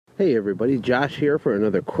Hey everybody, Josh here for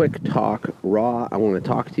another quick talk, raw. I want to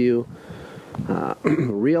talk to you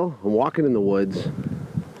real. I'm walking in the woods.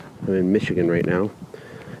 I'm in Michigan right now,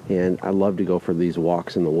 and I love to go for these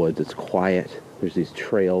walks in the woods. It's quiet. There's these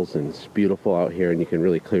trails, and it's beautiful out here, and you can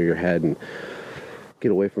really clear your head and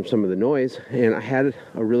get away from some of the noise. And I had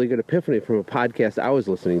a really good epiphany from a podcast I was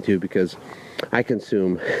listening to, because I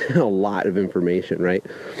consume a lot of information, right?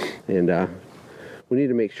 And we need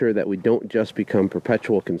to make sure that we don't just become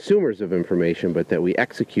perpetual consumers of information, but that we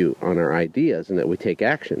execute on our ideas and that we take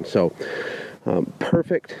action. So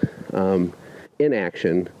perfect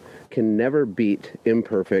inaction can never beat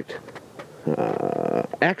imperfect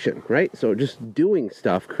action, right? So just doing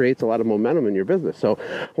stuff creates a lot of momentum in your business. So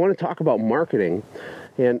I want to talk about marketing.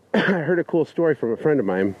 And I heard a cool story from a friend of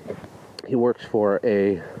mine. He works for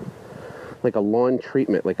a lawn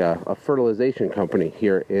treatment, like a fertilization company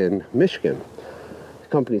here in Michigan.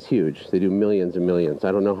 Company's huge. They do millions and millions.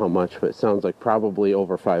 I don't know how much, but it sounds like probably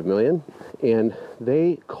over 5 million. And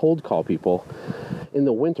they cold call people in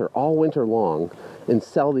the winter, all winter long, and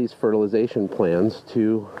sell these fertilization plans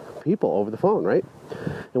to people over the phone, right?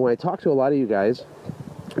 And when I talk to a lot of you guys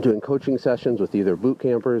doing coaching sessions with either boot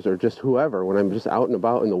campers or just whoever, when I'm just out and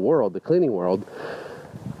about in the world, the cleaning world,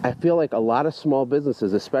 I feel like a lot of small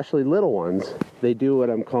businesses, especially little ones, they do what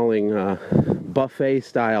I'm calling buffet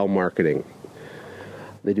style marketing.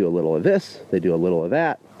 They do a little of this, they do a little of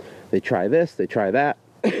that, they try this, they try that,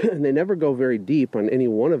 and they never go very deep on any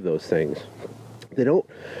one of those things. They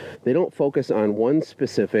don't focus on one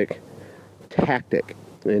specific tactic,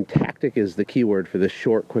 and tactic is the key word for this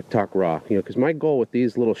short, quick talk raw. Because my goal with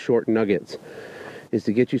these little short nuggets is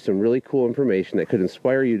to get you some really cool information that could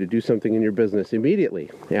inspire you to do something in your business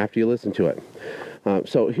immediately after you listen to it.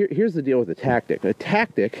 So here's the deal with a tactic. A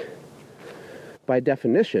tactic, by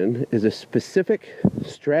definition, is a specific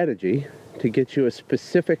strategy to get you a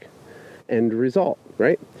specific end result,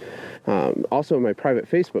 right? Also, in my private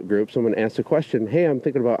Facebook group, someone asked a question, hey, I'm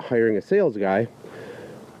thinking about hiring a sales guy.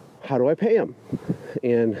 How do I pay him?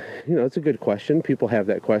 And, it's a good question. People have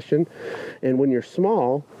that question. And when you're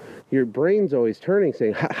small, your brain's always turning,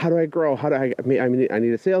 saying, how do I grow? I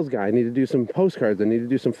need a sales guy. I need to do some postcards. I need to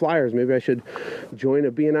do some flyers. Maybe I should join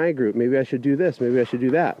a B&I group. Maybe I should do this. Maybe I should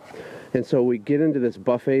do that. And so we get into this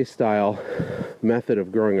buffet style method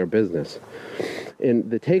of growing our business.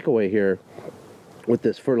 And the takeaway here with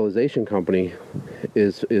this fertilization company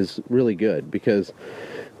is really good, because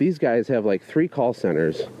these guys have like 3 call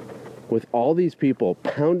centers with all these people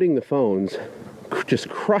pounding the phones, just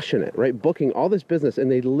crushing it, right? Booking all this business,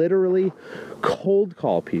 and they literally cold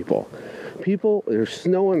call people. There's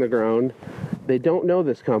snow on the ground. They don't know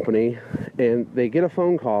this company, and they get a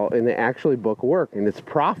phone call, and they actually book work, and it's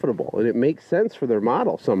profitable, and it makes sense for their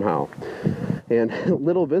model somehow. And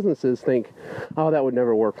little businesses think, oh, that would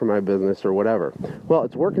never work for my business or whatever. Well,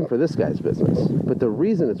 it's working for this guy's business. But the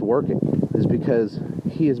reason it's working is because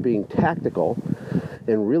he is being tactical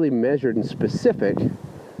and really measured and specific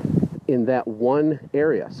in that one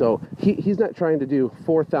area. So he's not trying to do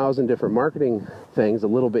 4,000 different marketing things, a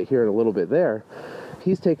little bit here and a little bit there.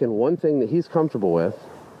 He's taken one thing that he's comfortable with,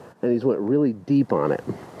 and he's went really deep on it.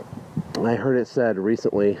 I heard it said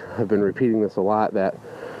recently, I've been repeating this a lot, that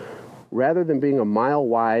rather than being a mile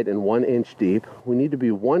wide and 1 inch deep, we need to be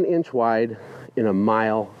 1 inch wide and a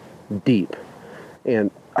mile deep. And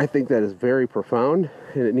I think that is very profound,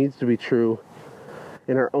 and it needs to be true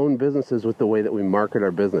in our own businesses with the way that we market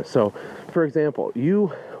our business. So, for example,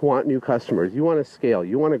 you want new customers, you want to scale,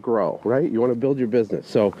 you want to grow, right? You want to build your business.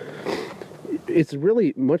 So it's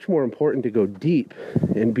really much more important to go deep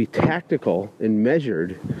and be tactical and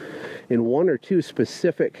measured in 1 or 2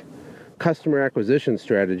 specific customer acquisition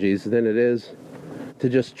strategies than it is to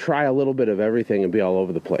just try a little bit of everything and be all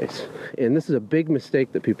over the place. And this is a big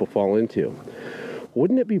mistake that people fall into.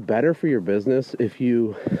 Wouldn't it be better for your business if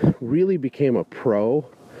you really became a pro,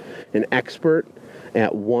 an expert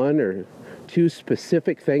at 1 or 2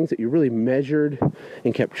 specific things that you really measured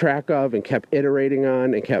and kept track of and kept iterating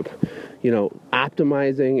on and kept,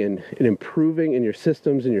 optimizing and improving in your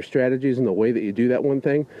systems and your strategies and the way that you do that one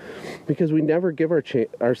thing? Because we never give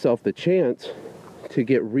ourselves the chance to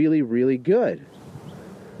get really, really good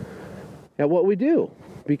at what we do.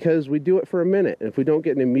 Because we do it for a minute. And if we don't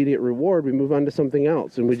get an immediate reward, we move on to something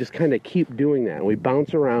else. And we just kind of keep doing that. And we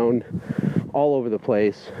bounce around all over the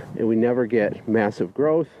place, and we never get massive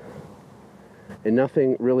growth. And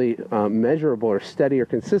nothing really measurable or steady or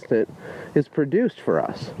consistent is produced for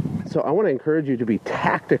us. So I want to encourage you to be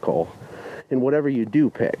tactical in whatever you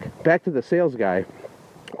do pick. Back to the sales guy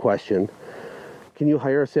question. Can you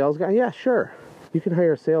hire a sales guy? Yeah, sure. You can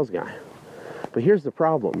hire a sales guy. But here's the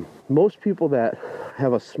problem. Most people that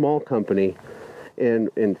have a small company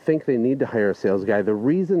and think they need to hire a sales guy, the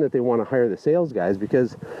reason that they want to hire the sales guy is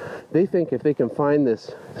because they think if they can find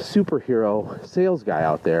this superhero sales guy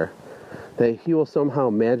out there, that he will somehow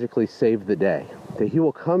magically save the day, that he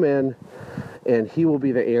will come in and he will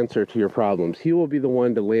be the answer to your problems. He will be the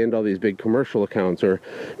one to land all these big commercial accounts or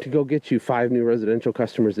to go get you 5 new residential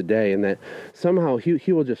customers a day, and that somehow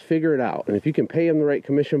he will just figure it out. And if you can pay him the right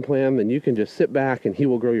commission plan, then you can just sit back and he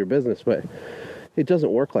will grow your business. But it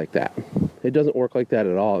doesn't work like that. It doesn't work like that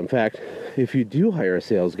at all. In fact, if you do hire a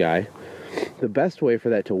sales guy, the best way for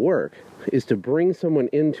that to work is to bring someone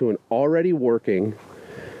into an already working,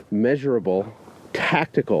 measurable,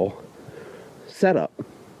 tactical setup.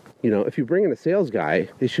 You know, if you bring in a sales guy,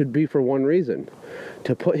 it should be for one reason: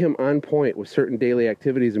 to put him on point with certain daily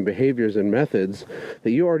activities and behaviors and methods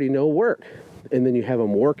that you already know work. And then you have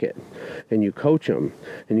him work it, and you coach him,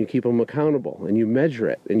 and you keep him accountable, and you measure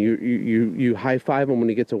it, and you high-five him when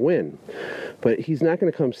he gets a win. But he's not going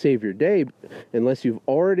to come save your day unless you've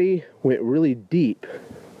already went really deep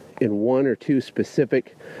in 1 or 2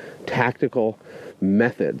 specific tactical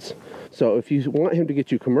methods. So if you want him to get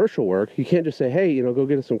you commercial work, you can't just say, hey, you know, go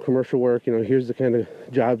get us some commercial work. You know, here's the kind of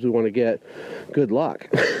jobs we want to get. Good luck.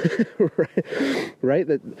 Right?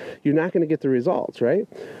 That you're not going to get the results, right?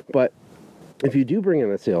 But if you do bring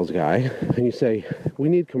in a sales guy and you say, we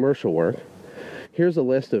need commercial work, here's a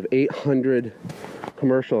list of 800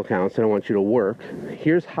 commercial accounts that I want you to work.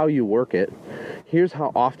 Here's how you work it. Here's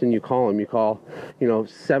how often you call them. You call,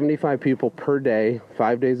 75 people per day,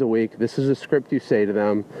 5 days a week. This is a script you say to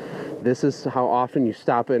them. This is how often you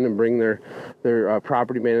stop in and bring their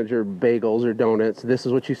property manager bagels or donuts. This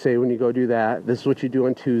is what you say when you go do that. This is what you do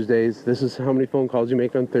on Tuesdays. This is how many phone calls you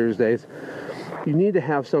make on Thursdays. You need to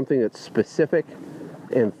have something that's specific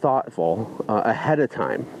and thoughtful ahead of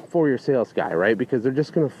time for your sales guy, right? Because they're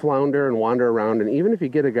just going to flounder and wander around. And even if you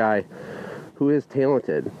get a guy who is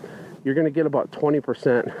talented, you're going to get about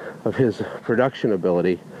 20% of his production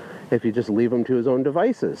ability if you just leave him to his own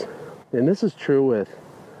devices. And this is true with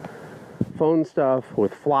phone stuff,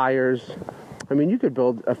 with flyers. I mean, you could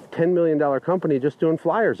build a $10 million company just doing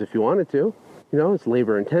flyers if you wanted to. It's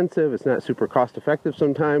labor intensive. It's not super cost effective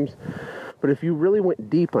sometimes. But if you really went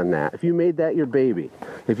deep on that, if you made that your baby,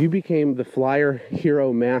 if you became the flyer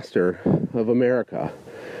hero master of America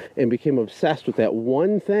and became obsessed with that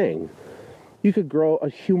one thing, you could grow a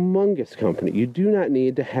humongous company. You do not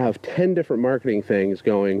need to have 10 different marketing things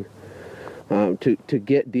going to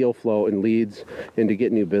get deal flow and leads and to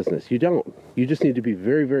get new business. You don't. You just need to be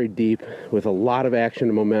very, very deep with a lot of action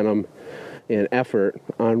and momentum and effort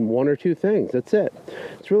on 1 or 2 things. That's it.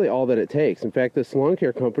 It's really all that it takes. In fact, this lawn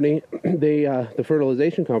care company, the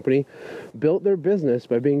fertilization company, built their business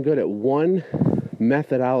by being good at one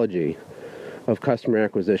methodology of customer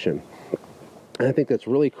acquisition. And I think that's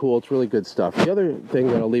really cool. It's really good stuff. The other thing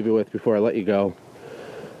that I'll leave you with before I let you go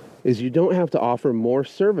is you don't have to offer more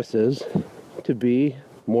services to be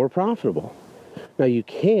more profitable. Now, you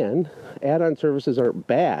can. Add-on services aren't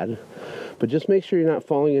bad, but just make sure you're not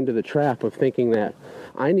falling into the trap of thinking that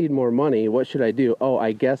I need more money. What should I do? Oh,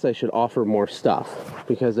 I guess I should offer more stuff.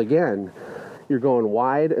 Because again, you're going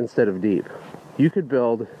wide instead of deep. You could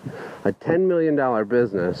build a $10 million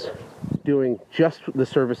business doing just the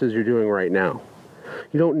services you're doing right now.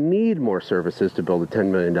 You don't need more services to build a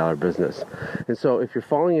 $10 million business. And so if you're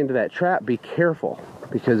falling into that trap, be careful.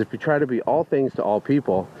 Because if you try to be all things to all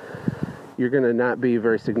people, you're going to not be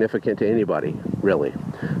very significant to anybody, really.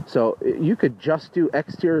 So you could just do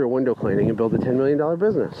exterior window cleaning and build a $10 million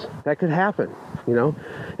business. That could happen,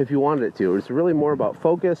 if you wanted it to. It's really more about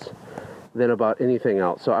focus than about anything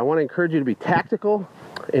else. So I want to encourage you to be tactical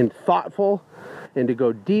and thoughtful and to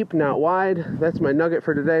go deep, not wide. That's my nugget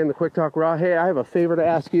for today in the Quick Talk Raw. Hey, I have a favor to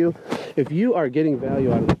ask you. If you are getting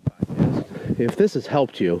value out of this podcast, if this has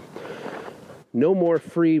helped you, no more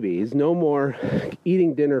freebies, no more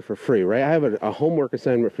eating dinner for free, right? I have a homework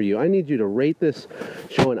assignment for you. I need you to rate this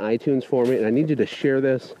show on iTunes for me, and I need you to share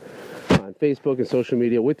this on Facebook and social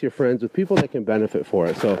media with your friends, with people that can benefit for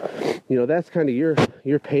it. So, that's kind of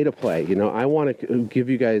your pay to play. I want to give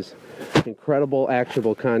you guys incredible,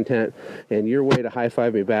 actionable content, and your way to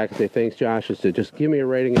high-five me back and say, thanks, Josh, is to just give me a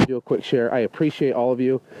rating and do a quick share. I appreciate all of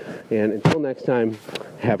you, and until next time,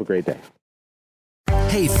 have a great day.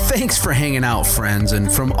 Hey, thanks for hanging out, friends.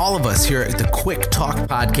 And from all of us here at the Quick Talk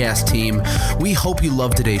Podcast team, we hope you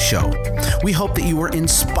loved today's show. We hope that you were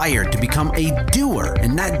inspired to become a doer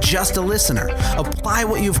and not just a listener. Apply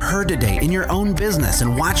what you've heard today in your own business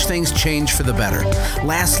and watch things change for the better.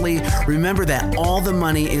 Lastly, remember that all the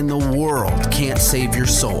money in the world can't save your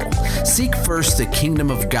soul. Seek first the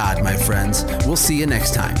kingdom of God, my friends. We'll see you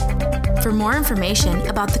next time. For more information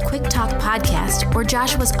about the Quick Talk Podcast or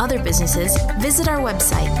Joshua's other businesses, visit our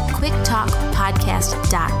website,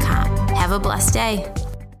 quicktalkpodcast.com. Have a blessed day.